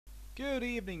Good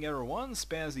evening everyone,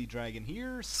 Spazzy Dragon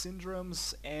here,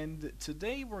 Syndromes, and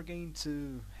today we're going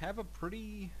to have a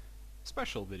pretty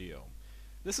special video.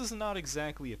 This is not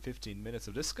exactly a 15 minutes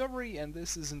of discovery, and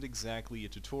this isn't exactly a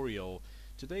tutorial.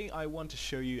 Today I want to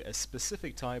show you a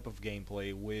specific type of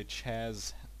gameplay which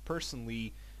has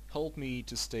personally helped me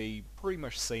to stay pretty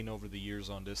much sane over the years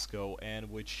on Disco,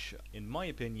 and which, in my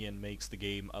opinion, makes the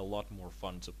game a lot more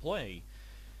fun to play.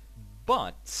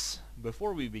 But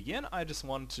before we begin, I just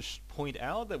want to point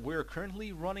out that we're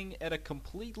currently running at a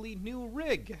completely new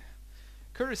rig,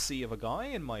 courtesy of a guy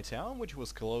in my town which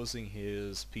was closing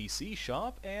his PC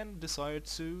shop and decided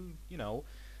to,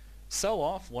 sell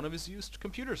off one of his used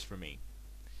computers for me.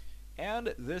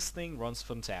 And this thing runs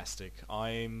fantastic.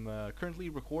 I'm currently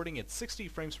recording at 60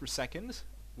 frames per second,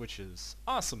 which is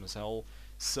awesome as hell,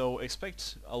 so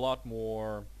expect a lot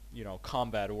more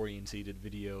combat-orientated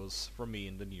videos from me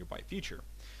in the nearby future.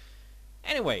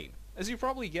 Anyway, as you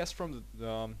probably guessed from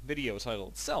the video title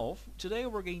itself, today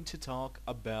we're going to talk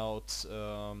about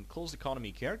closed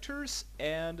economy characters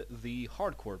and the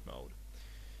hardcore mode.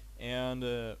 And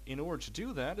in order to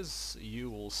do that, as you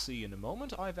will see in a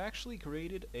moment, I've actually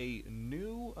created a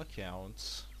new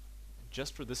account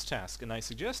just for this task, and I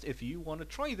suggest if you want to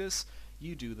try this,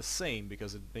 you do the same,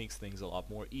 because it makes things a lot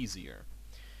more easier.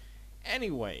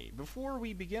 Anyway, before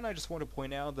we begin, I just want to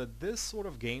point out that this sort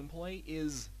of gameplay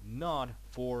is not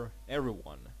for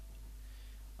everyone.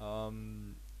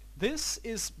 This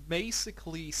is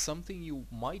basically something you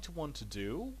might want to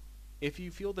do if you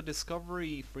feel the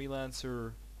Discovery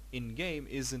Freelancer in-game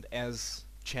isn't as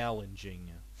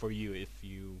challenging for you, if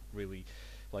you really,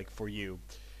 for you.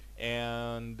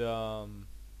 And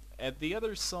at the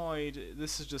other side,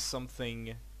 this is just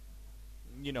something,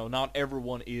 not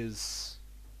everyone is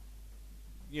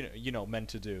meant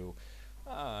to do.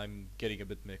 I'm getting a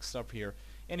bit mixed up here.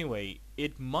 Anyway,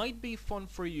 it might be fun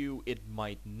for you, it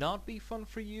might not be fun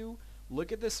for you.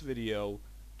 Look at this video,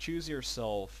 choose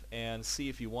yourself, and see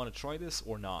if you want to try this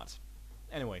or not.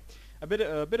 Anyway, a bit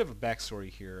of a backstory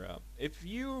here. If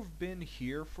you've been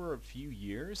here for a few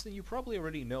years, then you probably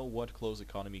already know what closed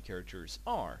economy characters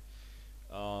are.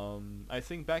 I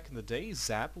think back in the day,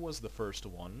 Zap was the first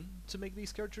one to make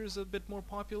these characters a bit more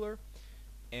popular.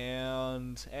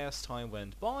 And as time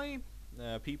went by,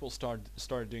 people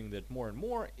started doing that more and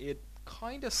more. It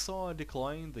kind of saw a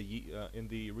decline in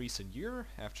the recent year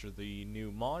after the new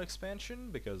mod expansion,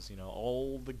 because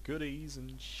all the goodies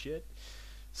and shit.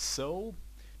 So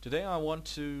today I want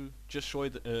to just show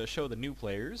the new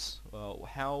players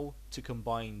how to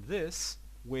combine this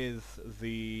with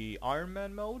the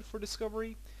Ironman mode for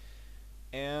Discovery,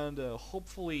 and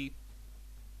hopefully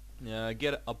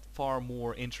get a far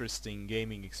more interesting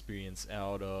gaming experience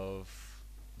out of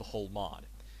the whole mod.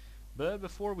 But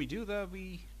before we do that,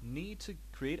 we need to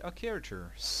create a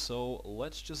character, so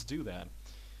let's just do that.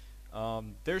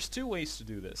 There's two ways to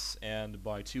do this, and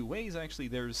by two ways actually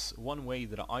there's one way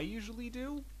that I usually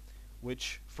do,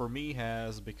 which for me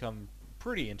has become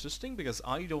pretty interesting because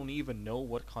I don't even know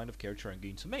what kind of character I'm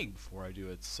going to make before I do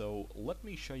it, so let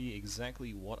me show you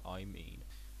exactly what I mean.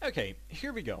 Okay,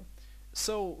 here we go.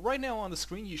 So right now on the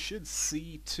screen you should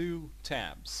see two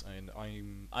tabs, and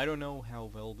I don't know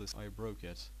how well I broke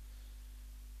it.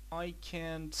 I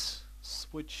can't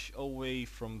switch away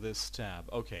from this tab.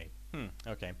 Okay.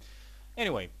 Okay.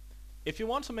 Anyway, if you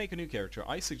want to make a new character,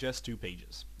 I suggest two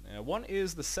pages. One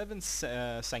is the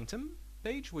 7th Sanctum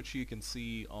page, which you can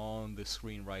see on the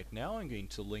screen right now. I'm going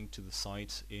to link to the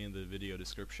site in the video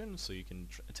description so you can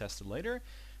test it later.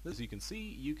 As you can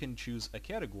see, you can choose a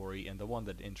category, and the one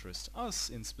that interests us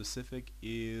in specific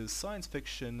is Science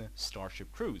Fiction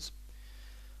Starship Cruise.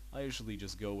 I usually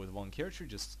just go with one character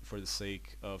just for the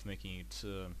sake of making it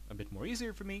a bit more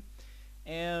easier for me.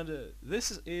 And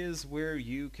this is where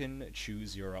you can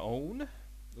choose your own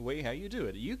way how you do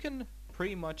it. You can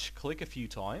pretty much click a few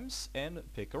times and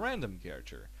pick a random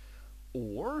character.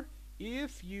 Or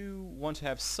if you want to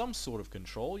have some sort of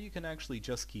control, you can actually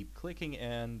just keep clicking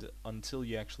and until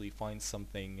you actually find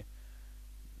something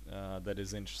that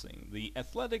is interesting. The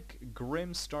athletic,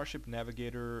 grim Starship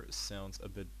Navigator sounds a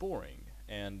bit boring,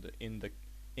 and in the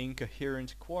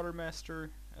incoherent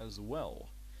Quartermaster as well.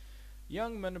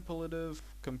 Young manipulative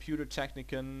computer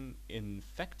technician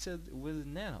infected with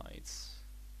nanites.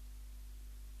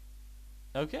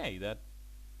 Okay, that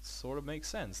sort of makes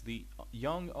sense. The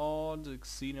young odd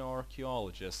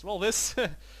xenoarchaeologist. Well, this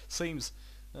seems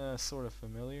sort of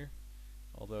familiar,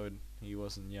 although he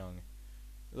wasn't young.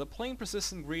 The plain,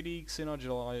 persistent, greedy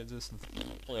xenogeologist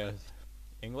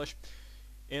English,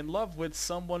 in love with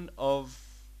someone of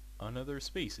another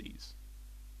species.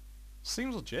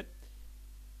 Seems legit.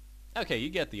 Okay, you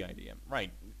get the idea.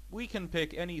 Right. we can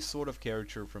pick any sort of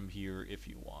character from here if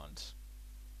you want.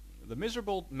 The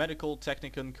miserable medical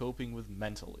technician coping with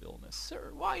mental illness.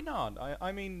 Sir, why not?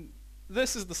 I mean,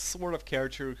 this is the sort of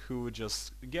character who would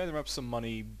just gather up some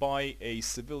money, buy a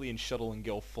civilian shuttle and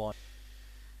go fly.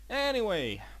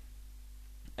 Anyway,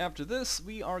 after this,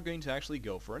 we are going to actually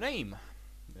go for a name.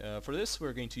 For this,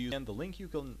 we're going to use the link you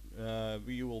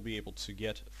will be able to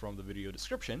get from the video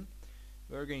description.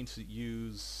 We're going to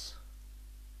use,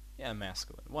 yeah,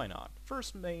 masculine. Why not?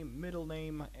 First name, middle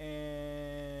name,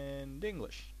 and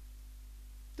English.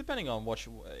 Depending on what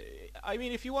you... I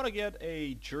mean, if you want to get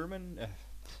a German...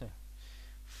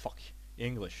 fuck.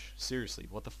 English. Seriously,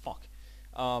 what the fuck?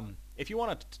 If you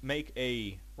want to make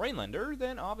a Rhinelander,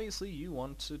 then obviously you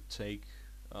want to take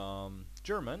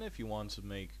German. If you want to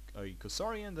make a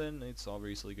Kosarian, then it's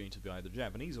obviously going to be either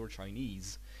Japanese or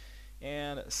Chinese.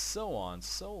 And so on.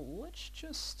 So let's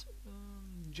just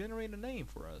generate a name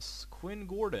for us. Quinn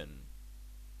Gordon.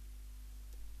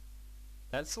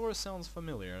 That sort of sounds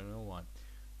familiar, I don't know why.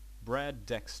 Brad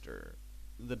Dexter.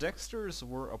 The Dexters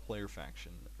were a player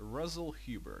faction. Russell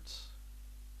Hubert.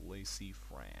 Lacey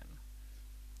Fran.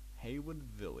 Haywood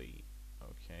Villy.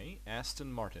 Okay.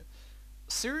 Aston Martin.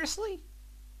 Seriously?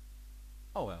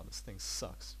 Oh wow, this thing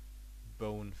sucks.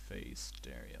 Boneface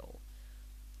Dariel.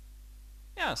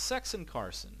 Yeah, Saxon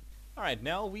Carson. Alright,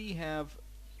 now we have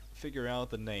figured out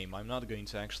the name. I'm not going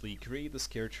to actually create this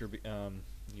character,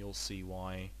 you'll see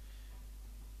why.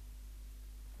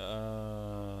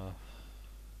 Oh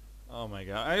my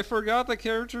god, I forgot the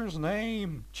character's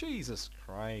name! Jesus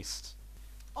Christ.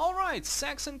 Alright,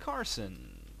 Saxon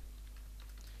Carson.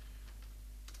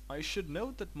 I should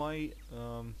note that my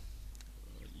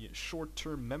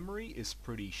short-term memory is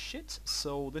pretty shit,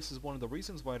 so this is one of the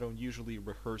reasons why I don't usually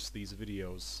rehearse these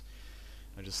videos.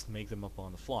 I just make them up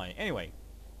on the fly. Anyway,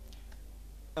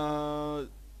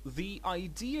 the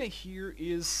idea here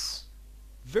is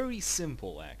very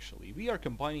simple, actually. We are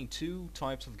combining two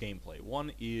types of gameplay.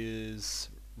 One is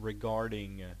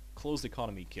regarding closed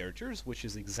economy characters, which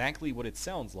is exactly what it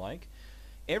sounds like.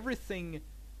 Everything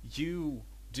you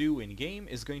do in-game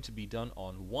is going to be done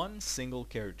on one single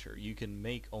character. You can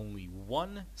make only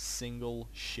one single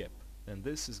ship, and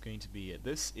this is going to be it.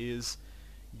 This is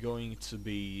going to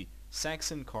be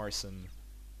Saxon Carson,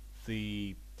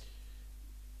 the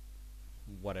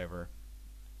whatever.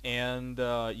 And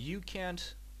you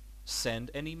can't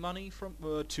send any money from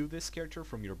to this character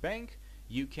from your bank.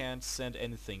 You can't send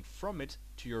anything from it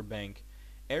to your bank.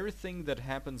 Everything that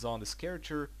happens on this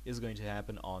character is going to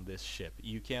happen on this ship.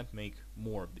 You can't make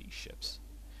more of these ships.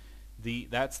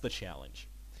 That's the challenge.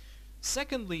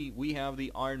 Secondly, we have the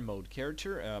Iron Mode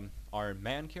character, Iron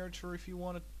Man character if you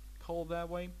want to call it that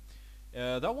way.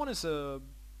 That one is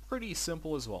pretty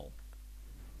simple as well.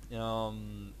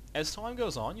 As time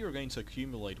goes on, you're going to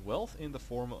accumulate wealth in the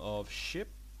form of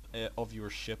your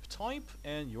ship type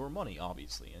and your money,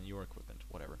 obviously, and your equipment,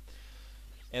 whatever.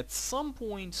 At some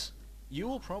point, you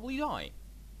will probably die.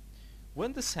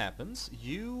 When this happens,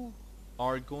 you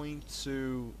are going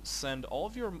to send all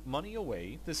of your money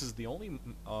away. This is the only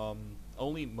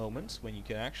moment when you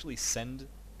can actually send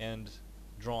and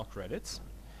draw credits.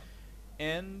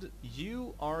 And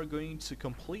you are going to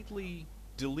completely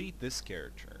delete this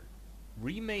character,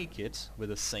 remake it with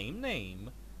the same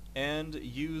name, and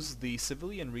use the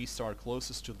civilian restart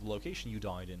closest to the location you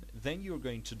died in. Then you're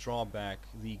going to draw back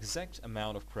the exact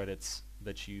amount of credits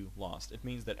that you lost. It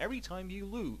means that every time you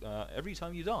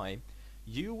die,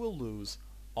 you will lose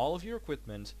all of your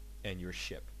equipment and your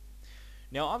ship.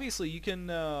 Now, obviously, you can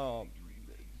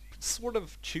sort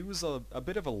of choose a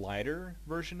bit of a lighter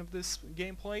version of this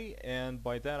gameplay, and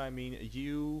by that I mean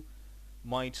you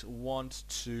might want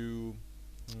to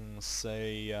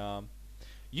say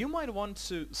you might want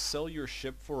to sell your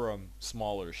ship for a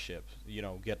smaller ship, you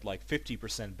know, get like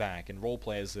 50% back and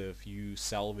roleplay as if you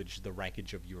salvaged the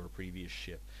wreckage of your previous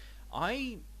ship.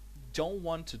 I don't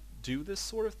want to do this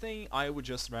sort of thing. I would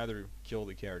just rather kill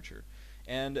the character.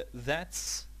 And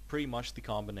that's pretty much the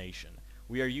combination.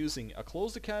 We are using a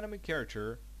closed economy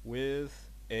character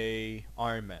with a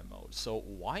Ironman mode. So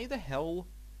why the hell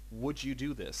would you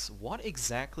do this? What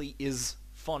exactly is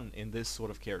fun in this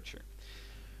sort of character?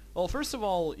 Well, first of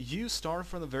all, you start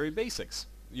from the very basics.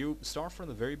 You start from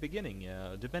the very beginning.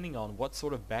 Depending on what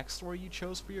sort of backstory you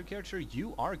chose for your character,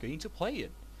 you are going to play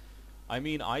it. I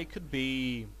mean, I could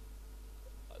be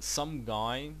some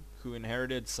guy who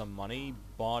inherited some money,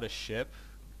 bought a ship,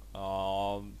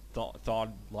 thought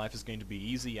life is going to be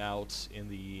easy out in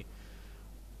the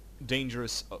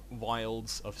dangerous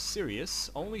wilds of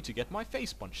Sirius, only to get my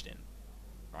face punched in.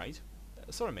 Right?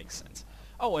 That sort of makes sense.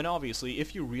 Oh, and obviously,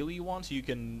 if you really want, you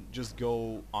can just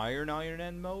go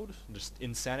Ironman mode, just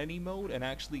insanity mode, and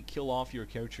actually kill off your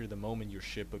character the moment your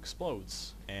ship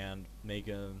explodes, and make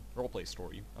a roleplay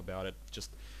story about it.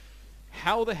 Just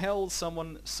how the hell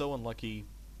someone so unlucky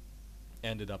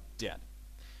ended up dead.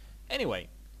 Anyway,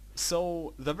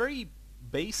 so the very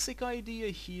basic idea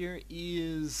here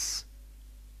is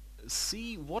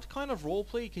see what kind of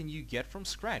roleplay can you get from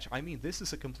scratch. I mean, this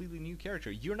is a completely new character.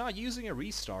 You're not using a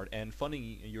restart and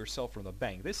funding yourself from the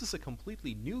bank. This is a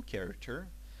completely new character.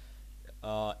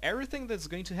 Everything that's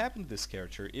going to happen to this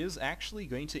character is actually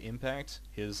going to impact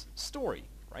his story,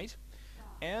 right?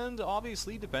 And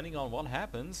obviously, depending on what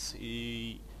happens,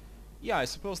 yeah, I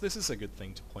suppose this is a good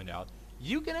thing to point out.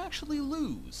 You can actually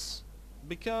lose,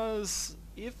 because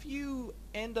if you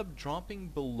end up dropping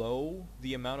below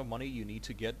the amount of money you need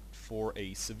to get for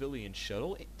a civilian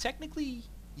shuttle, technically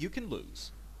you can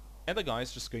lose. And the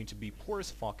guy's just going to be poor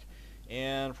as fuck,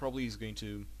 and probably is going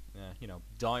to, you know,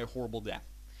 die a horrible death.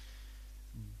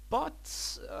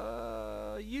 But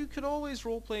you could always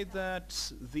roleplay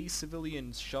that the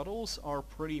civilian shuttles are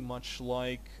pretty much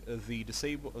like I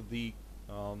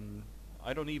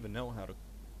don't even know how to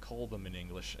call them in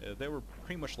English. They were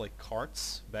pretty much like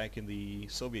carts back in the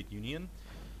Soviet Union.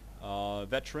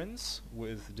 Veterans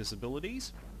with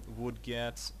disabilities would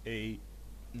get a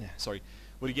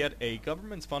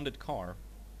government-funded car,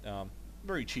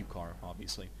 very cheap car,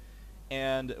 obviously,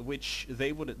 and which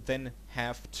they would then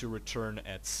have to return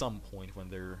at some point when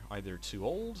they're either too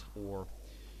old or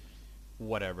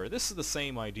whatever. This is the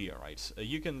same idea, right?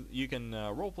 You can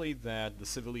roleplay that the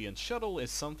civilian shuttle is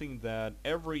something that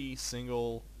every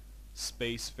single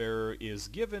spacefarer is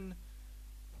given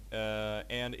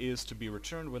and is to be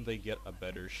returned when they get a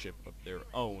better ship of their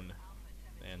own.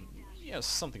 And yes,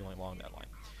 something along that line.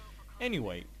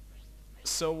 Anyway,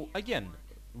 so again,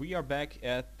 we are back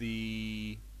at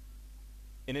the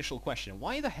initial question.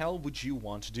 Why the hell would you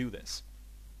want to do this?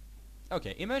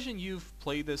 Okay, imagine you've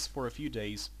played this for a few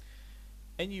days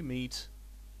and you meet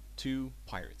two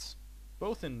pirates,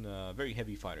 both in very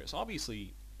heavy fighters.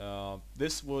 Obviously,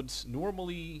 this would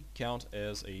normally count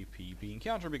as a PvP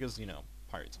encounter because, you know,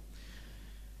 pirates.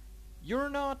 You're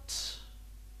not...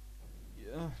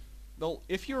 well,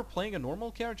 if you're playing a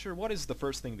normal character, what is the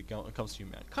first thing that comes to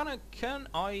your mind? Can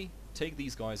I take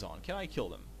these guys on? Can I kill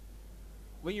them?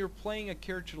 When you're playing a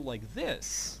character like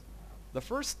this, the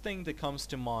first thing that comes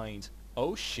to mind,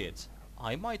 oh shit,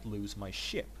 I might lose my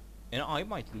ship, and I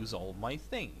might lose all of my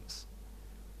things.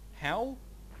 How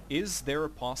is there a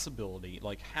possibility,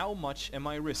 like how much am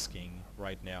I risking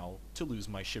right now to lose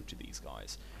my ship to these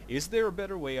guys? Is there a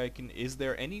better way is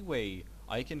there any way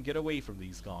I can get away from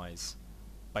these guys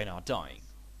by not dying?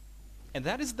 And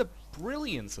that is the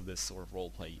brilliance of this sort of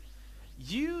roleplay.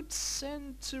 You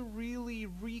tend to really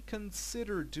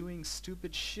reconsider doing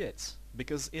stupid shit,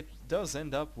 because it does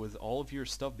end up with all of your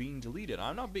stuff being deleted.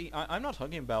 I'm not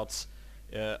talking about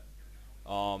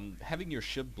having your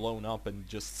ship blown up and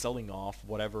just selling off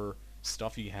whatever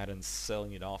stuff you had and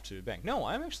selling it off to a bank. No,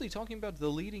 I'm actually talking about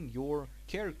deleting your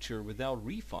character without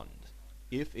refund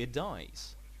if it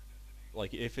dies.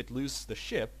 Like, if it loses the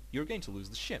ship, you're going to lose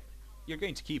the ship. You're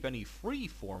going to keep any free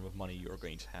form of money you're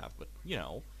going to have, but, you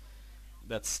know,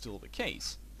 that's still the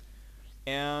case.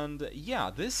 And,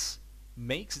 yeah, this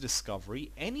makes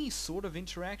Discovery, any sort of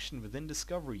interaction within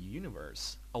Discovery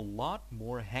universe, a lot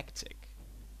more hectic.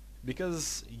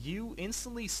 Because you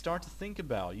instantly start to think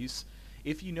about,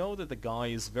 if you know that the guy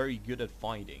is very good at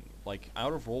fighting, like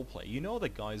out of roleplay, you know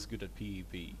that guy is good at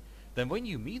PvP, then when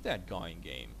you meet that guy in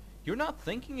game, you're not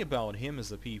thinking about him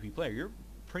as a PvP player, you're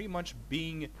pretty much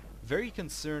being very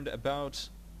concerned about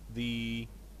the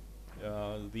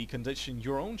condition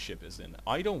your own ship is in.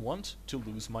 I don't want to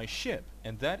lose my ship,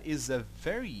 and that is a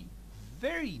very,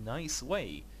 very nice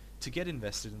way to get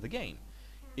invested in the game.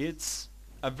 It's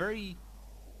a very...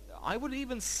 I would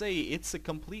even say it's a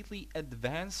completely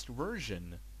advanced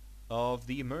version of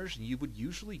the immersion you would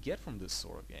usually get from this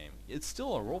sort of game. It's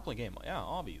still a roleplay game, yeah,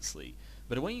 obviously,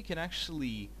 but when you can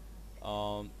actually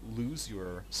lose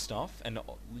your stuff, and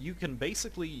you can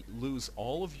basically lose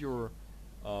all of your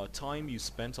time you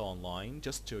spent online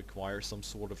just to acquire some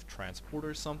sort of transport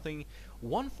or something,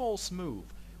 one false move,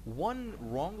 one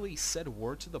wrongly said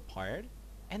word to the pirate,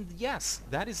 and yes,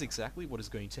 that is exactly what is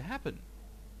going to happen.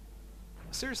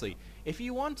 Seriously, if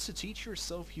you want to teach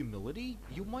yourself humility,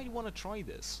 you might want to try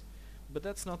this. But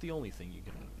that's not the only thing you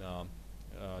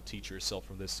can teach yourself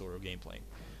from this sort of gameplay.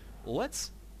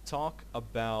 Let's talk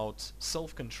about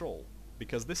self-control,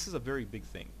 because this is a very big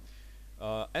thing.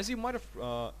 As you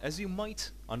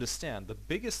might understand, the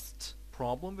biggest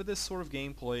problem with this sort of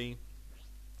gameplay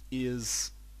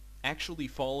is actually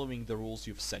following the rules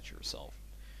you've set yourself.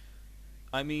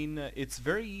 I mean, it's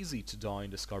very easy to die in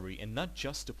Discovery, and not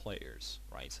just the players,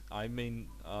 right? I mean,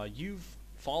 you've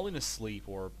fallen asleep,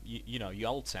 or, you know, you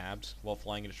alt-tabbed while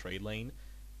flying in a trade lane,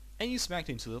 and you smacked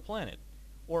into the planet.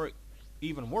 Or,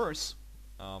 even worse,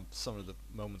 some of the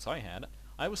moments I had,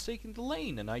 I was taking the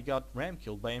lane, and I got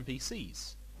ram-killed by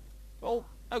NPCs. Well,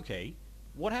 okay,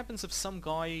 what happens if some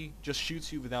guy just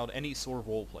shoots you without any sort of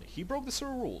roleplay? He broke the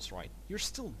server rules, right? You're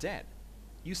still dead.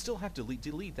 You still have to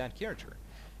delete that character.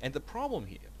 And the problem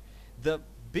here, the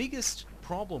biggest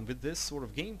problem with this sort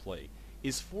of gameplay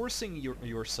is forcing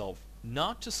yourself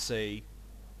not to say,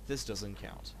 this doesn't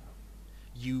count.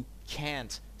 You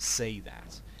can't say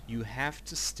that. You have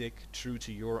to stick true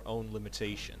to your own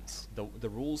limitations. The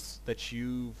rules that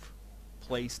you've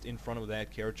placed in front of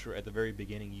that character at the very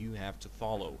beginning, you have to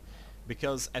follow.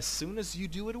 Because as soon as you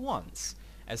do it once,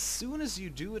 as soon as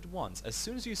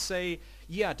you say,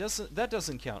 yeah, that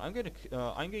doesn't count. I'm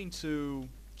going to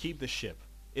keep the ship.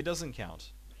 It doesn't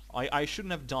count. I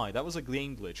shouldn't have died. That was a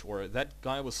game glitch, or that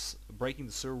guy was breaking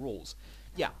the server rules.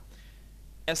 Yeah.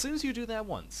 As soon as you do that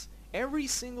once, every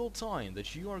single time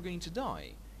that you are going to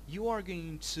die, you are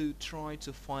going to try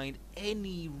to find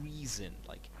any reason,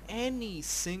 like any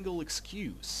single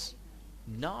excuse,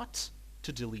 not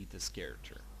to delete this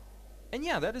character. And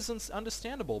yeah, that is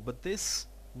understandable, but this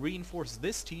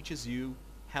teaches you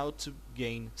how to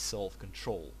gain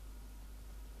self-control.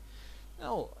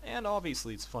 Now, and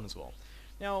obviously it's fun as well.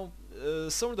 Now,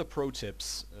 some of the pro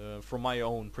tips from my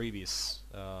own previous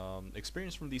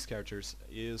experience from these characters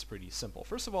is pretty simple.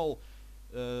 First of all,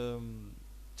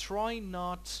 try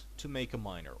not to make a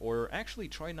miner, or actually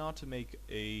try not to make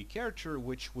a character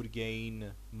which would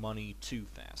gain money too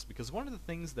fast, because one of the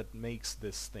things that makes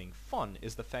this thing fun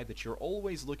is the fact that you're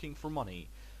always looking for money.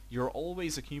 You're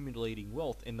always accumulating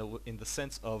wealth in the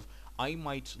sense of, I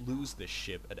might lose this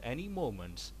ship at any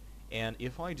moment, and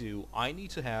if I do, I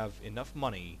need to have enough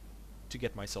money to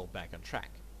get myself back on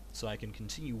track, so I can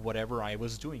continue whatever I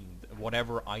was doing,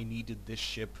 whatever I needed this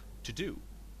ship to do,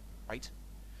 right?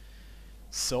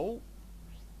 So,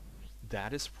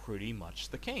 that is pretty much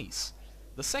the case.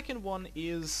 The second one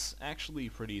is actually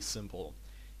pretty simple.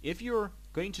 If you're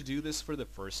going to do this for the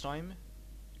first time,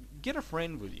 get a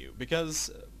friend with you, because,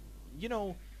 you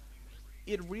know,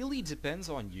 it really depends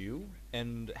on you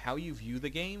and how you view the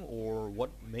game, or what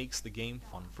makes the game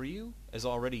fun for you. As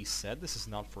already said, this is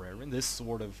not for everyone. This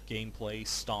sort of gameplay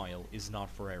style is not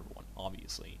for everyone,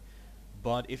 obviously.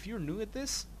 But if you're new at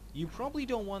this, you probably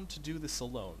don't want to do this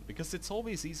alone, because it's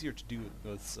always easier to do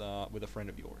this with a friend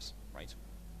of yours, right?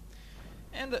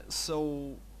 And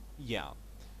so, yeah.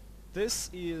 This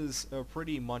is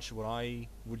pretty much what I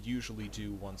would usually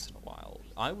do once in a while.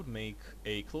 I would make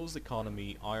a closed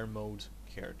economy Iron mode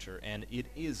character, and it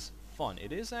is fun.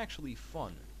 It is actually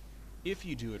fun if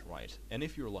you do it right, and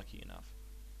if you're lucky enough.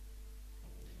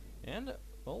 And,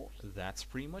 well, that's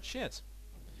pretty much it.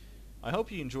 I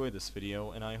hope you enjoyed this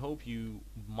video, and I hope you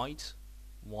might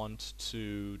want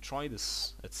to try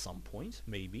this at some point,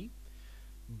 maybe.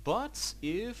 But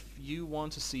if you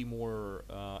want to see more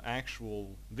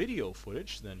actual video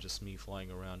footage than just me flying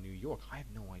around New York, I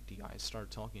have no idea. I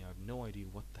started talking, I have no idea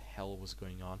what the hell was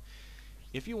going on.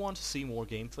 If you want to see more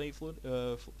gameplay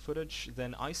footage,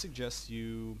 then I suggest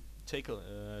you take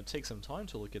some time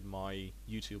to look at my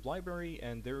YouTube library,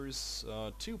 and there's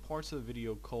 2 parts of the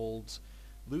video called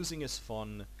Losing is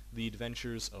Fun, The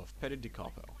Adventures of Petty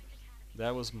DiCapo.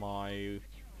 That was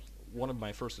one of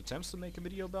my first attempts to make a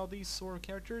video about these sort of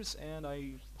characters, and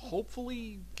I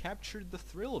hopefully captured the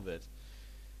thrill of it.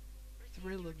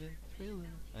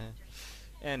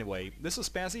 Anyway, this is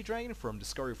Spazzy Dragon from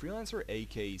Discovery Freelancer,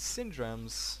 aka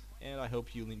Syndromes, and I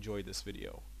hope you enjoyed this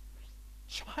video.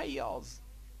 Cheers!